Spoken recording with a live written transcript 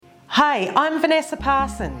Hi, I'm Vanessa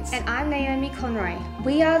Parsons. And I'm Naomi Conroy.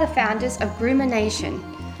 We are the founders of Groomer Nation.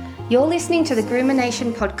 You're listening to the Groomer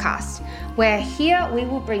Nation podcast, where here we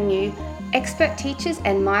will bring you expert teachers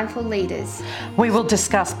and mindful leaders. We will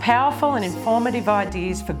discuss powerful and informative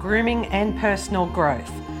ideas for grooming and personal growth.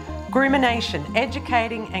 Groomer Nation,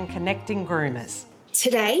 educating and connecting groomers.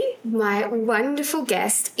 Today, my wonderful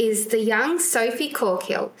guest is the young Sophie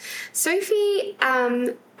Corkhill. Sophie,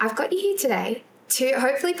 I've got you here today to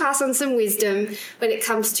hopefully pass on some wisdom when it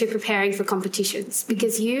comes to preparing for competitions,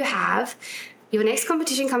 because you have your next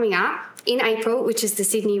competition coming up in April, which is the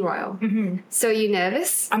Sydney Royal. Mm-hmm. So are you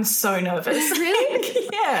nervous? I'm so nervous. Really?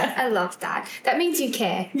 Yeah. I love that. That means you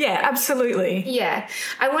care. Yeah, absolutely. Yeah.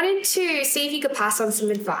 I wanted to see if you could pass on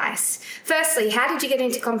some advice. Firstly, how did you get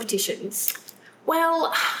into competitions?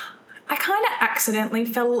 Well, I kind of accidentally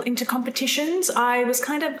fell into competitions. I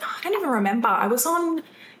don't even remember. I was on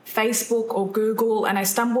Facebook or Google and I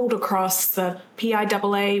stumbled across the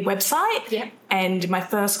PIAA website. Yeah. And my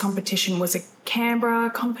first competition was a Canberra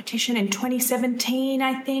competition in 2017,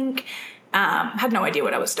 I think. Had no idea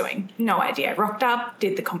what I was doing. No idea. Rocked up,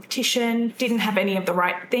 did the competition, didn't have any of the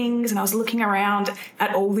right things. And I was looking around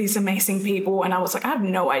at all these amazing people and I was like, I have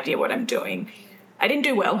no idea what I'm doing. I didn't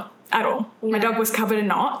do well at all. No. My dog was covered in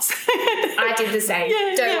knots. I did the same.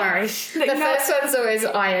 Don't worry. The first one's always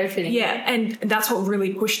eye-opening. Yeah, and that's what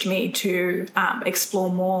really pushed me to explore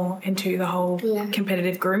more into the whole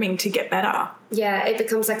competitive grooming to get better. Yeah, it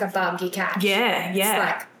becomes like a bug you catch. Yeah.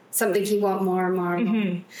 It's like something you want more and more and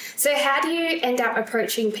more. So how do you end up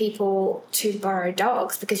approaching people to borrow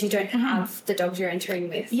dogs because you don't have the dogs you're entering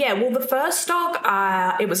with? Yeah, well, the first dog,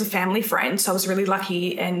 it was a family friend, so I was really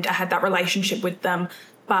lucky and I had that relationship with them.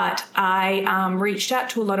 But I reached out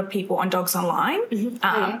to a lot of people on Dogs Online,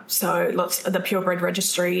 so lots of the purebred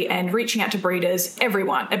registry and reaching out to breeders,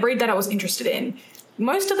 everyone, a breed that I was interested in.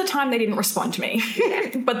 Most of the time they didn't respond to me,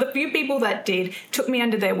 but the few people that did took me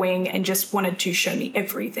under their wing and just wanted to show me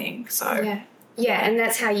everything. So yeah, and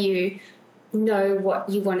that's how you know what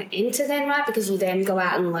you want to enter then, right? Because you then go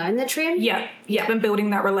out and learn the trim. Yeah, and building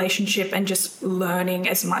that relationship and just learning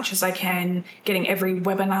as much as I can, getting every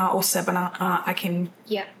webinar or seminar I can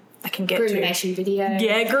get to. Groomer Nation video.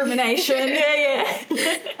 Yeah, Groomer Nation.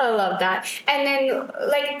 yeah. I love that. And then,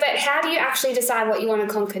 but how do you actually decide what you want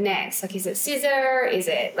to conquer next? Like, is it scissor? Is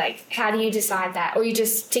it, how do you decide that? Or you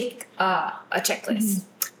just tick a checklist?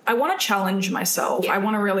 I want to challenge myself. I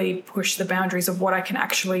want to really push the boundaries of what I can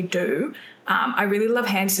actually do. I really love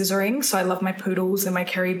hand scissoring, so I love my poodles and my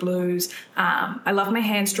Kerry Blues. I love my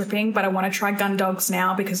hand stripping, but I want to try gun dogs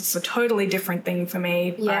now because it's a totally different thing for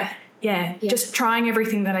me. Yeah. But just trying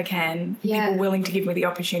everything that I can. Yeah. People willing to give me the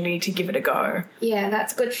opportunity to give it a go. Yeah,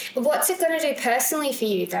 that's good. What's it going to do personally for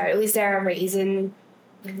you, though? Is there a reason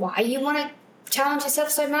why you want to challenge yourself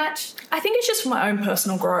so much? I think it's just for my own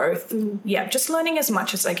personal growth. Yeah, just learning as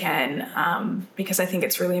much as I can because I think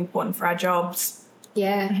it's really important for our jobs.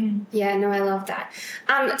 Yeah. Yeah, no, I love that.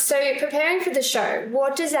 So preparing for the show,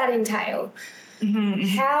 what does that entail?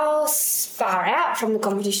 How far out from the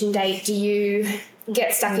competition date do you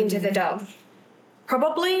get stuck into the dog?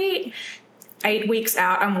 Probably 8 weeks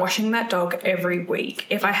out. I'm washing that dog every week.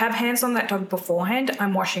 If I have hands on that dog beforehand,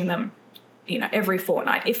 I'm washing them every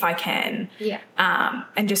fortnight if I can. Yeah.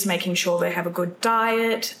 And just making sure they have a good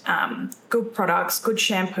diet, good products, good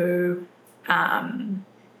shampoo,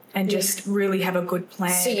 and just really have a good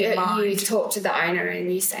plan. So you talk to the owner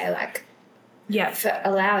and you say, for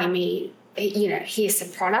allowing me, here's some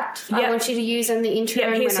product I want you to use on the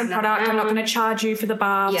interim. Yeah, here's some product. I'm not going to charge you for the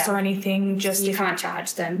baths or anything. Just you can't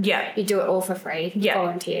charge them. Yeah. You do it all for free. Yeah.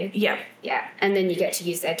 Volunteer. Yeah. Yeah. And then you get to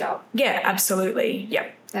use their dog. Yeah, absolutely. Yeah.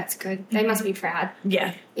 That's good. They must be proud.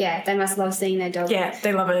 Yeah. Yeah, they must love seeing their dog. Yeah,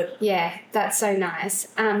 they love it. Yeah, that's so nice.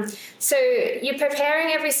 So you're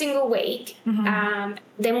preparing every single week.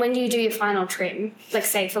 Then when do you do your final trim?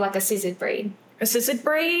 Say for a scissored breed? A scissored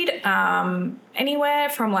breed, anywhere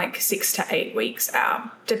from 6 to 8 weeks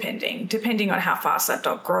out, depending on how fast that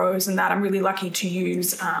dog grows and that. I'm really lucky to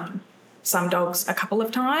use some dogs a couple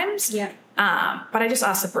of times. Yeah. But I just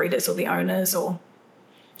ask the breeders or the owners or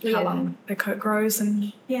how long the coat grows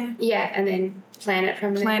and Yeah, and then plan it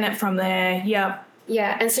from there. Yeah.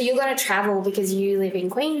 Yeah, and so you're going to travel because you live in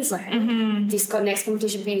Queensland. This next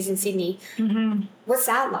competition for you is in Sydney. What's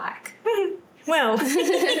that like? Well,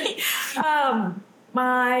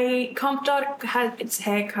 my comp dog had its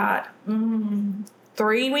hair cut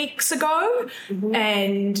 3 weeks ago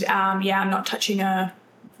and, I'm not touching her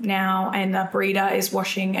now, and the breeder is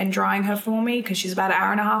washing and drying her for me because she's about an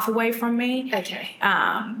hour and a half away from me. Okay.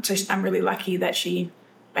 So I'm really lucky that she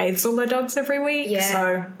bathes all her dogs every week. Yeah.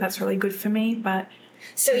 So that's really good for me. But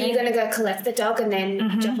So are you going to go collect the dog and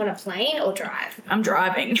then jump on a plane or drive? I'm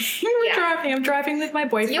driving. I'm driving with my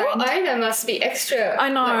boyfriend. Your owner must be extra. I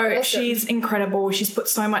know. Like, awesome. She's incredible. She's put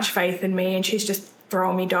so much faith in me, and she's just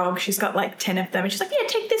throwing me dogs. She's got like 10 of them, and she's like, yeah,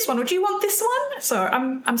 take this one. Would you want this one? So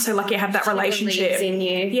I'm so lucky to have that relationship. Believes in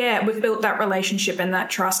you. Yeah, we've built that relationship and that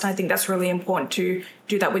trust. I think that's really important to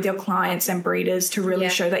do that with your clients and breeders, to really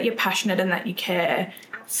show that you're passionate and that you care.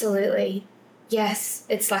 Absolutely. Yes,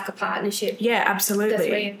 it's like a partnership. Yeah, absolutely. The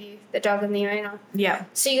three of you, the dog and the owner. Yeah.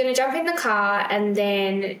 So you're going to jump in the car and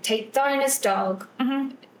then take the owner's dog,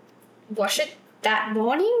 wash it that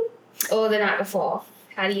morning or the night before?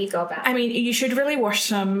 How do you go about it? I mean, you should really wash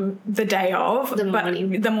them the day of.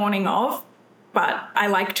 The morning of. But I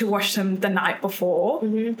like to wash them the night before,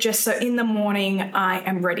 just so in the morning I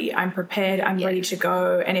am ready. I'm prepared. I'm ready to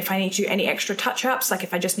go. And if I need to do any extra touch-ups, like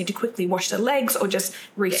if I just need to quickly wash the legs or just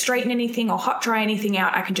re-straighten anything or hot dry anything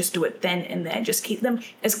out, I can just do it then and there. Just keep them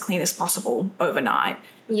as clean as possible overnight.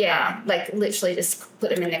 Yeah, like literally just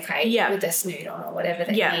put them in their crate with their snoot on or whatever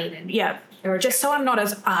they need. Or just so I'm not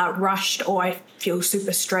as rushed or I feel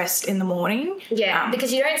super stressed in the morning. Yeah,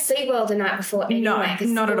 because you don't sleep well the night before anyway. No,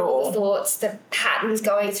 not at all. The thoughts, the patterns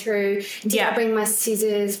going through. Did I bring my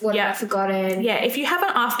scissors? What have I forgotten? Yeah, if you have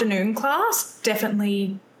an afternoon class,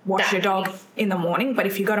 definitely wash your dog in the morning. But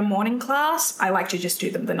if you got a morning class, I like to just do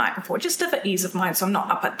them the night before, just for ease of mind, so I'm not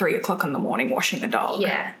up at 3 o'clock in the morning washing the dog.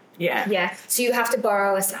 Yeah. So you have to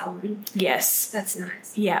borrow a salon. Yes. That's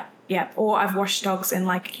nice. Yeah. Or I've washed dogs in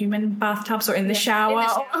like human bathtubs or in the shower.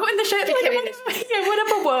 In the shower.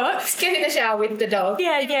 Whatever works. Get in the shower with the dog.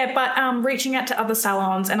 Yeah. But reaching out to other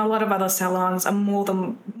salons, and a lot of other salons are more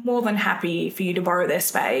than happy for you to borrow their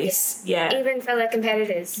space. Yeah. Even fellow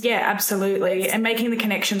competitors. Yeah, absolutely. And making the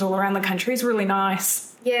connections all around the country is really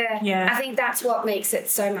nice. Yeah. I think that's what makes it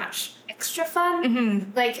so much extra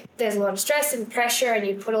fun. Like there's a lot of stress and pressure, and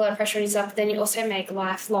you put a lot of pressure on yourself, but then you also make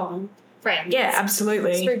lifelong friends. Yeah,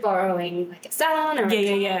 absolutely. Through borrowing like a salon or a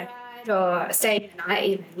ride or staying the night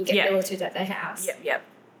even. You get relatives at their house. Yep.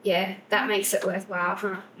 Yeah, that makes it worthwhile,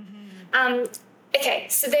 huh? Okay,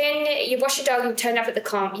 so then you wash your dog, you turn up at the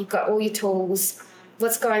comp, you've got all your tools.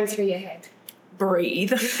 What's going through your head?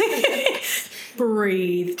 Breathe.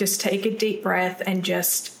 Breathe. Just take a deep breath and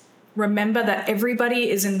just remember that everybody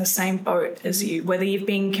is in the same boat as you, whether you've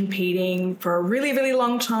been competing for a really, really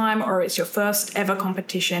long time or it's your first ever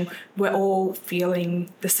competition. We're all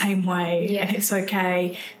feeling the same way, and it's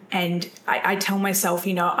okay. And I tell myself,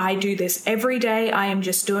 I do this every day. I am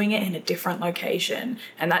just doing it in a different location,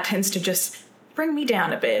 and that tends to just bring me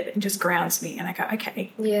down a bit and just grounds me. And I go,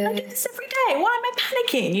 okay, I do this every day. Why am I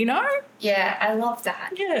panicking, Yeah, I love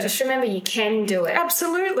that. Yeah. Just remember you can do it.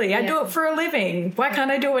 Absolutely. I do it for a living. Why can't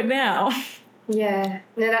I do it now? Yeah.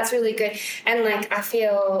 No, that's really good. And, I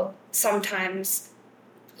feel sometimes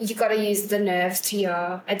you got to use the nerves to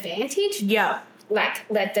your advantage. Yeah.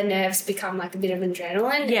 Let the nerves become a bit of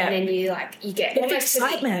adrenaline. Yeah. And then you get almost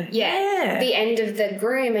excitement. The end of the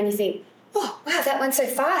groom, and you think, oh, wow, that went so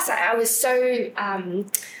fast. I was so,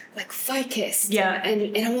 focused. Yeah.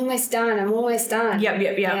 And I'm almost done.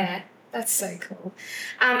 Yep. Yeah, that's so cool.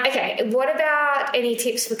 Okay, what about any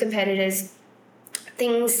tips for competitors?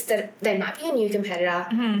 Things that they might be a new competitor,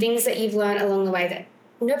 things that you've learned along the way that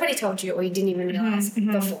nobody told you or you didn't even realise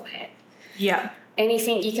beforehand. Yeah.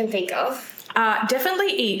 Anything you can think of?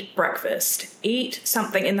 Definitely eat breakfast. Eat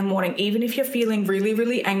something in the morning. Even if you're feeling really,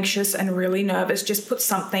 really anxious and really nervous, just put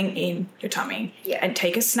something in your tummy and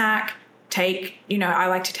take a snack. I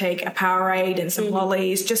like to take a Powerade and some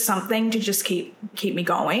lollies, just something to just keep me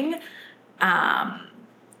going.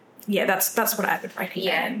 That's what I would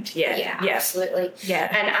recommend. Yeah, absolutely. Yeah.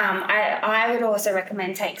 And I would also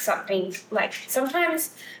recommend take something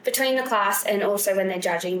sometimes between the class and also when they're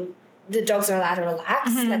judging, the dogs are allowed to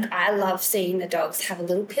relax. I love seeing the dogs have a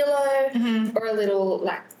little pillow or a little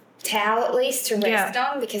towel at least to rest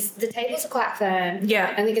on, because the tables are quite firm.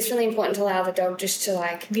 Yeah. I think it's really important to allow the dog just to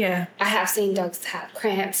I have seen dogs have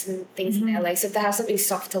cramps and things in their legs. So if they have something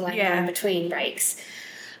soft to lay on between breaks,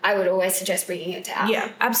 I would always suggest bringing a towel.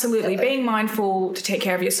 Yeah, absolutely. Being mindful to take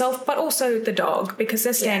care of yourself, but also the dog, because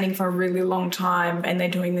they're standing for a really long time and they're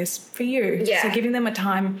doing this for you. Yeah. So giving them a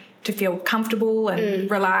time to feel comfortable and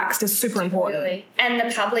relaxed is super important. Really. And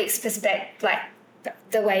the public's perspective,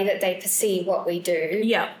 the way that they perceive what we do.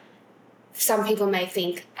 Yeah. Some people may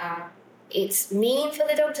think it's mean for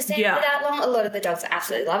the dog to stand for that long. A lot of the dogs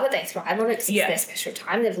absolutely love it. They thrive on it because it's their special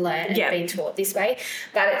time. They've learned and been taught this way.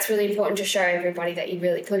 But it's really important to show everybody that you're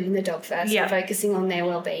really putting the dog first and focusing on their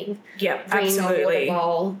well-being. Yeah, Bring absolutely. A water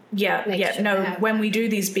bowl. Yeah. No, when we do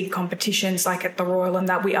these big competitions like at the Royal and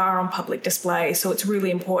that, we are on public display. So it's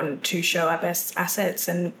really important to show our best assets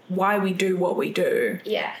and why we do what we do.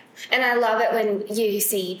 Yeah. And I love it when you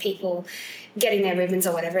see people getting their ribbons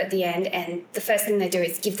or whatever at the end, and the first thing they do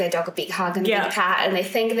is give their dog a big hug and a big pat, and they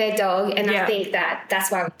thank their dog. And I think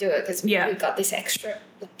that's why we do it, because we've got this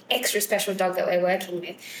extra special dog that we're working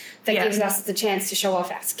with that gives us the chance to show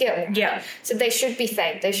off our skill. Right? Yeah. So they should be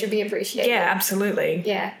thanked. They should be appreciated. Yeah, absolutely.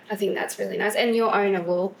 Yeah, I think that's really nice. And your owner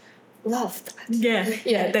will love that.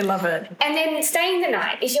 Yeah, they love it. And then staying the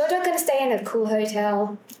night. Is your dog going to stay in a cool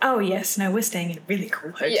hotel? Oh, yes. No, we're staying in a really cool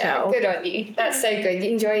hotel. Yeah, good on you. That's so good. You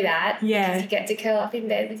enjoy that. Yeah. You get to curl up in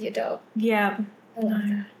bed with your dog. Yeah. I love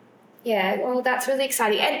that. Yeah, well, that's really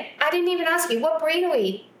exciting. And I didn't even ask you, what breed are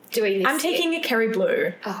we doing this I'm taking a Kerry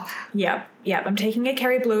Blue. Oh, wow. Yeah, I'm taking a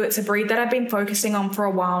Kerry Blue. It's a breed that I've been focusing on for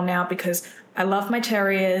a while now because I love my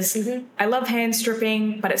terriers. Mm-hmm. I love hand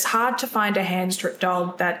stripping, but it's hard to find a hand strip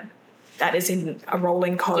dog that is in a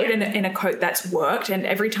rolling coat and in a coat that's worked. And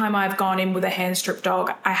every time I've gone in with a hand strip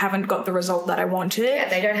dog, I haven't got the result that I wanted. Yeah,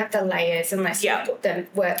 they don't have the layers unless you put the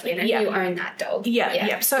work in and you own that dog.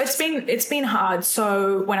 Yeah. So it's been hard.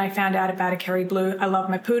 So when I found out about a Kerry Blue, I love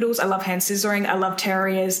my poodles, I love hand scissoring, I love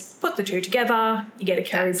terriers. Put the two together, you get a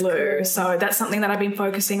Kerry Blue. Cool. So that's something that I've been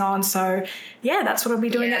focusing on. So yeah, that's what I'll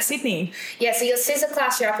be doing at Sydney. Yeah, so your scissor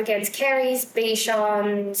class, you're up against Kerrys,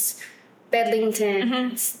 Bichons, Bedlington.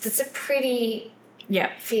 Mm-hmm. It's a pretty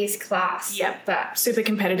fierce class. Yeah, but super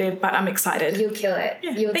competitive, but I'm excited. You'll kill it.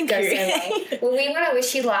 Yeah, You'll thank go you. so well. Well, we want to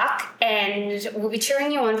wish you luck, and we'll be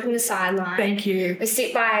cheering you on from the sideline. Thank you. We'll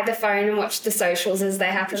sit by the phone and watch the socials as they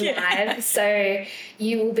happen live. So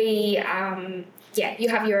you will be... you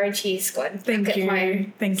have your own cheer squad. Thank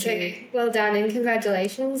you. Thank you. Well done and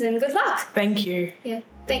congratulations and good luck. Thank you. Yeah.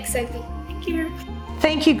 Thanks, Sophie. Thank you.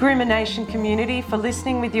 Thank you, Groomer Nation community, for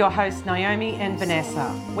listening with your hosts Naomi and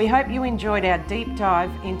Vanessa. We hope you enjoyed our deep dive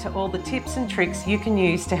into all the tips and tricks you can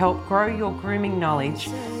use to help grow your grooming knowledge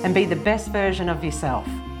and be the best version of yourself.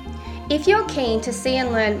 If you're keen to see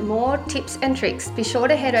and learn more tips and tricks, be sure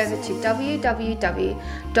to head over to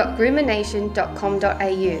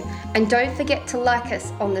www.groomernation.com.au and don't forget to like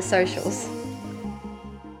us on the socials.